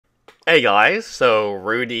Hey guys, so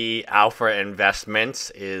Rudy Alpha Investments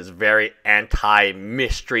is very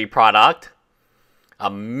anti-mystery product. A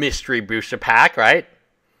mystery booster pack, right?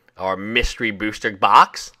 Or mystery booster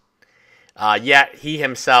box. Yet he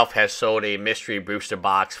himself has sold a mystery booster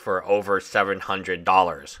box for over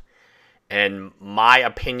 $700. And my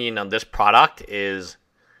opinion on this product is,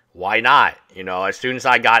 why not? You know, as soon as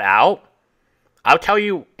I got out, I'll tell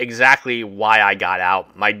you exactly why I got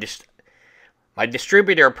out. My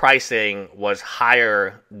distributor pricing was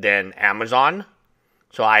higher than Amazon.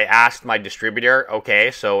 So I asked my distributor, okay,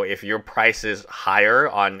 so if your price is higher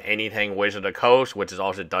on anything Wizard of the Coast, which is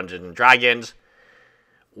also Dungeons and Dragons,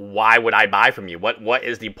 why would I buy from you? What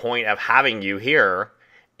is the point of having you here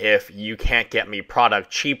if you can't get me product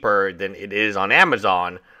cheaper than it is on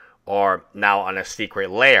Amazon or now on a secret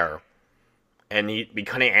lair? And he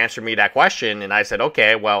couldn't answer me that question. And I said,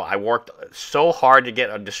 okay, well, I worked so hard to get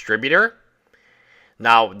a distributor.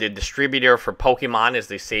 Now, the distributor for Pokemon is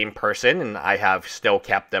the same person, and I have still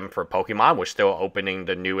kept them for Pokemon. We're still opening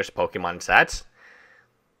the newest Pokemon sets.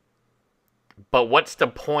 But what's the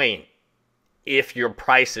point if your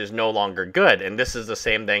price is no longer good? And this is the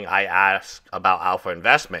same thing I asked about Alpha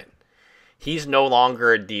Investment. He's no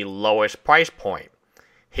longer the lowest price point.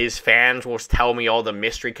 His fans will tell me, oh, the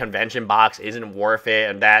mystery convention box isn't worth it,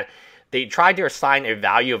 and that they tried to assign a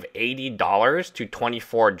value of $80 to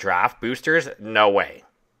 24 draft boosters. No way.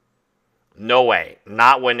 No way.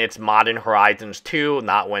 Not when it's Modern Horizons 2,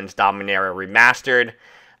 not when it's Dominaria Remastered.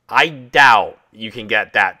 I doubt you can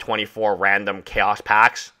get that 24 random Chaos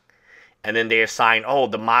packs. And then they assign, oh,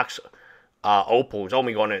 the Mox Opal is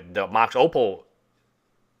only going to, the Mox Opal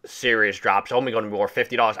series drops only going to be worth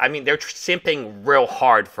 $50. I mean, they're simping real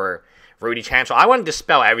hard for Rudy Chan. So I want to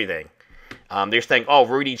dispel everything. They're saying, oh,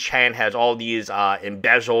 Rudy Chan has all these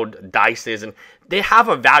embezzled dices, and they have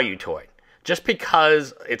a value to it. Just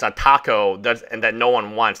because it's a taco and that no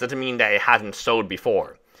one wants doesn't mean that it hasn't sold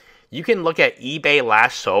before. You can look at eBay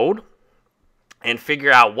last sold and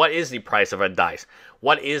figure out what is the price of a dice.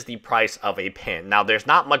 What is the price of a pin? Now, there's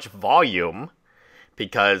not much volume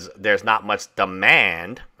because there's not much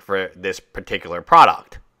demand for this particular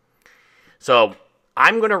product. So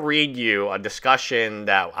I'm going to read you a discussion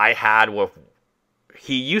that I had with,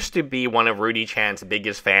 he used to be one of Rudy Chan's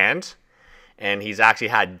biggest fans, and he's actually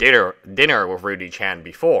had dinner with Rudy Chan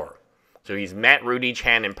before. So he's met Rudy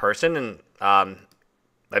Chan in person, and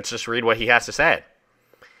let's just read what he has to say.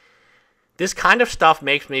 This kind of stuff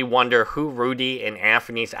makes me wonder who Rudy and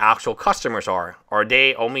Anthony's actual customers are. Are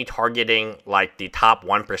they only targeting like the top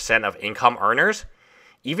 1% of income earners?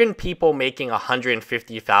 Even people making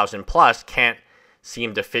 $150,000 plus can't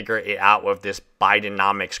seem to figure it out with this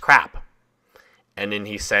Bidenomics crap. And then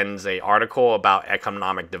he sends an article about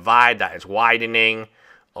economic divide that is widening.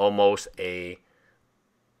 Almost a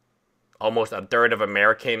third of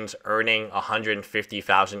Americans earning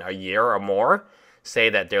 $150,000 a year or more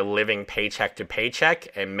say that they're living paycheck to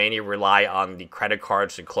paycheck, and many rely on the credit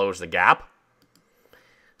cards to close the gap.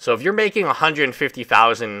 So if you're making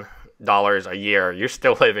 $150,000 a year, you're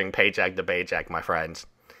still living paycheck to paycheck, my friends,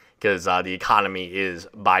 because the economy is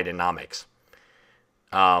Bidenomics.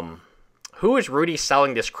 Who is Rudy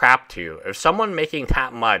selling this crap to? If someone making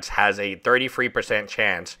that much has a 33%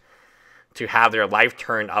 chance to have their life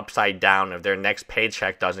turned upside down if their next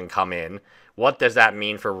paycheck doesn't come in, what does that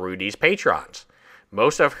mean for Rudy's patrons?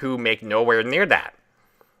 Most of who make nowhere near that.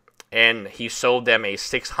 And he sold them a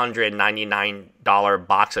 $699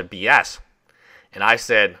 box of BS. And I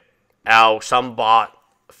said, some bought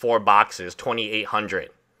 4 boxes, $2,800.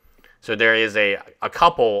 So there is a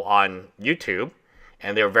couple on YouTube,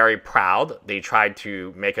 and they're very proud. They tried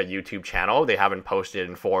to make a YouTube channel. They haven't posted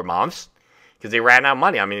in 4 months because they ran out of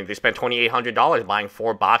money. I mean, they spent $2,800 buying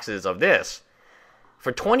 4 boxes of this.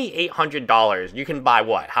 For $2,800, you can buy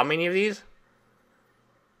what? How many of these?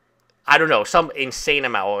 I don't know, some insane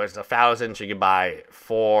amount. Well, it's 1,000, so you can buy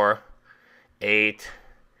 4, 8.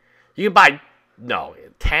 You can buy, no,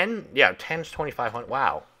 10? Yeah, 10 is 2,500.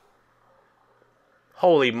 Wow.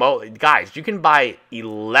 Holy moly. Guys, you can buy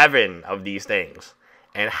 11 of these things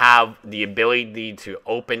and have the ability to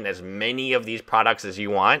open as many of these products as you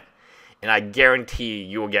want. And I guarantee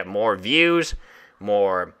you will get more views,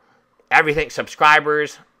 more everything,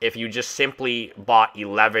 subscribers, if you just simply bought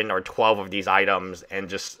 11 or 12 of these items and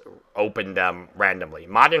just opened them randomly.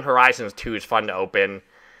 Modern Horizons 2 is fun to open.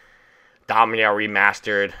 Dominaria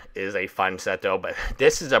Remastered is a fun set though, but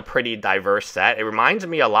this is a pretty diverse set. It reminds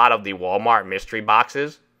me a lot of the Walmart mystery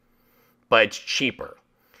boxes, but it's cheaper.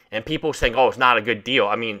 And people saying, oh, it's not a good deal.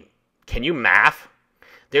 I mean, can you math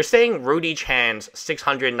They're saying Rudy Chan's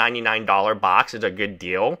 $699 box is a good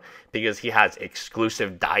deal because he has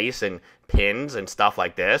exclusive dice and pins and stuff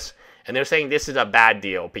like this. And they're saying this is a bad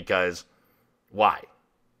deal because why?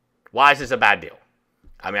 Why is this a bad deal?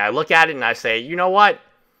 I mean, I look at it and I say, you know what?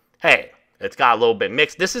 Hey, it's got a little bit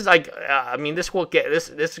mixed. This is like, I mean, this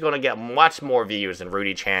is going to get much more views than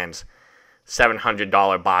Rudy Chan's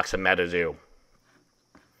 $700 box of MetaZoo.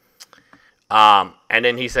 And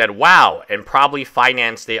then he said, wow, and probably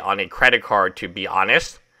financed it on a credit card, to be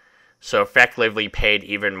honest. So effectively paid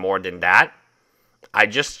even more than that. I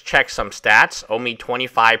just checked some stats. Only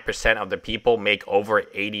 25% of the people make over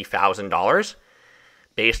 $80,000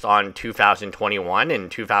 based on 2021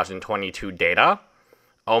 and 2022 data.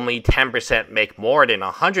 Only 10% make more than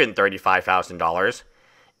 $135,000.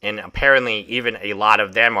 And apparently even a lot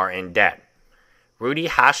of them are in debt. Rudy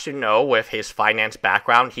has to know with his finance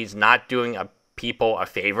background, he's not doing people a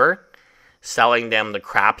favor, selling them the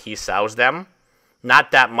crap he sells them.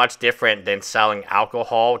 Not that much different than selling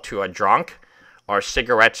alcohol to a drunk or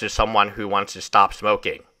cigarettes to someone who wants to stop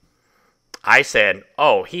smoking. I said,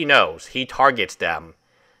 oh, he knows. He targets them.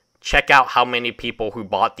 Check out how many people who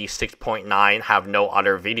bought the 6.9 have no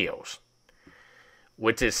other videos.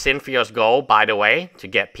 Which is Cynthia's goal, by the way, to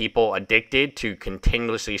get people addicted to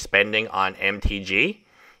continuously spending on MTG,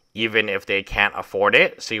 even if they can't afford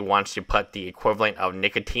it. She wants to put the equivalent of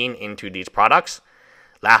nicotine into these products.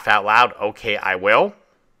 Laugh out loud, okay, I will.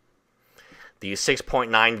 The 6.9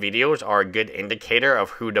 videos are a good indicator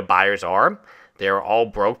of who the buyers are. They're all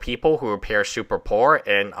broke people who appear super poor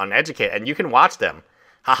and uneducated, and you can watch them.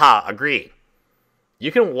 Haha, agree.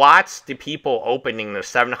 You can watch the people opening the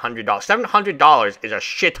 $700. $700 is a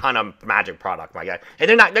shit ton of Magic product, my guy. And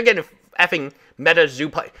they're getting effing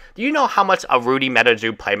MetaZoo play. Do you know how much a Rudy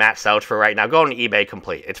MetaZoo playmat sells for right now? Go on eBay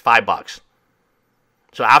complete. It's $5.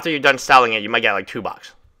 So after you're done selling it, you might get like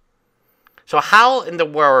 $2. So how in the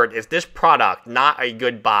world is this product not a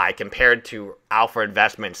good buy compared to Alpha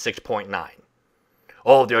Investment 6.9?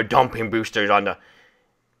 Oh, they're dumping boosters on the...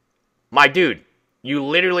 My dude, you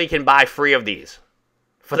literally can buy 3 of these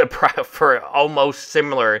for almost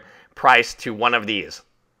similar price to one of these.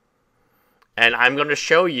 And I'm going to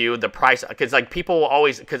show you the price, because like people will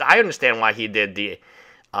always, because I understand why he did the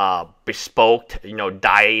bespoke,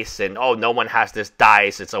 dice, and oh, no one has this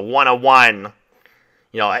dice, it's a 1-of-1.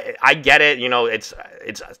 I get it, it's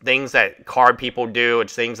things that card people do,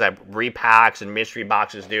 it's things that repacks and mystery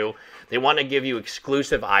boxes do. They want to give you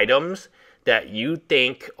exclusive items that you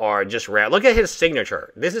think are just rare. Look at his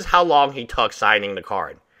signature. This is how long he took signing the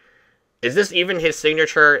card. Is this even his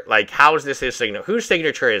signature? Like, how is this his signature? Whose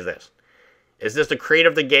signature is this? Is this the creator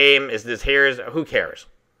of the game? Is this his? Who cares?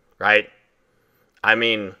 Right? I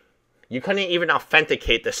mean, you couldn't even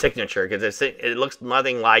authenticate the signature because it looks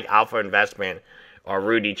nothing like Alpha Investment or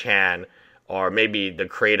Rudy Chan or maybe the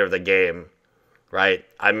creator of the game. Right?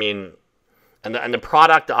 I mean... And the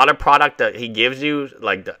product, the other product that he gives you,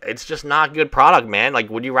 like, it's just not good product, man. Like,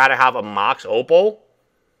 would you rather have a Mox Opal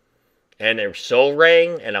and a Soul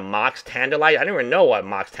Ring and a Mox Tandalite? I didn't even know what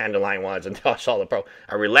Mox Tandalite was until I saw the pro.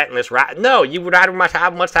 A Relentless Rat. No, you would rather must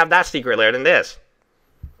have that secret layer than this.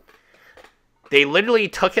 They literally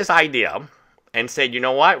took his idea and said, you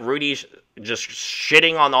know what? Rudy's just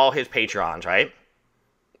shitting on all his Patreons, right?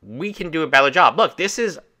 We can do a better job. Look, this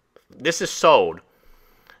is sold.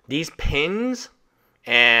 These pins,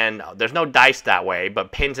 and there's no dice that way,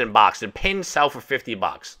 but pins and box. The pins sell for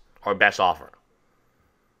 $50 or best offer.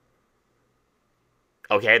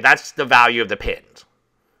 Okay, that's the value of the pins.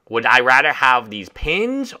 Would I rather have these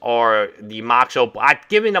pins or the Mox Opal?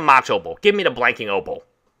 Give me the Mox Opal. Give me the Blanking Opal.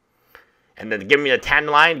 And then give me the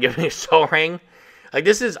Tandline. Give me a Soul Ring. Like,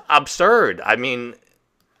 this is absurd. I mean,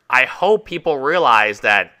 I hope people realize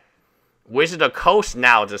that Wizard of the Coast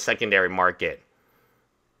now is a secondary market.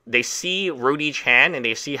 They see Rudy Chan and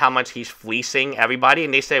they see how much he's fleecing everybody,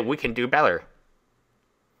 and they say, we can do better.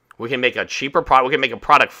 We can make a cheaper product. We can make a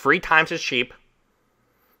product 3 times as cheap,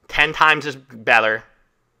 10 times as better,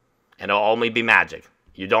 and it'll only be Magic.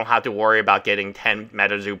 You don't have to worry about getting 10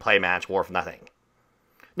 MetaZoo playmats worth nothing.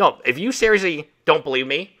 No, if you seriously don't believe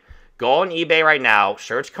me, go on eBay right now,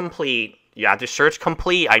 search Complete. You have to search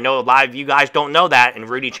Complete. I know a lot of you guys don't know that in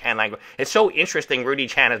Rudy Chan language. It's so interesting Rudy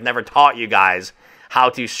Chan has never taught you guys how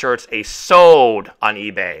to search a sold on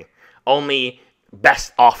eBay. Only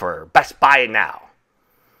best offer, best buy now.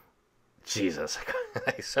 Jesus.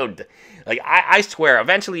 I swear,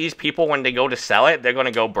 eventually these people, when they go to sell it, they're going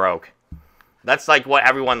to go broke. That's like what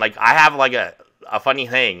everyone, like, I have like a funny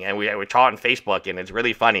thing, and we talk on Facebook, and it's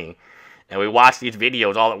really funny. And we watch these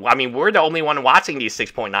videos. I mean, we're the only one watching these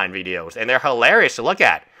 6.9 videos, and they're hilarious to look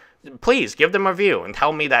at. please give them a review and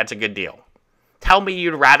tell me that's a good deal. Tell me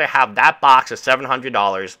you'd rather have that box at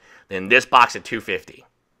 $700 than this box at $250.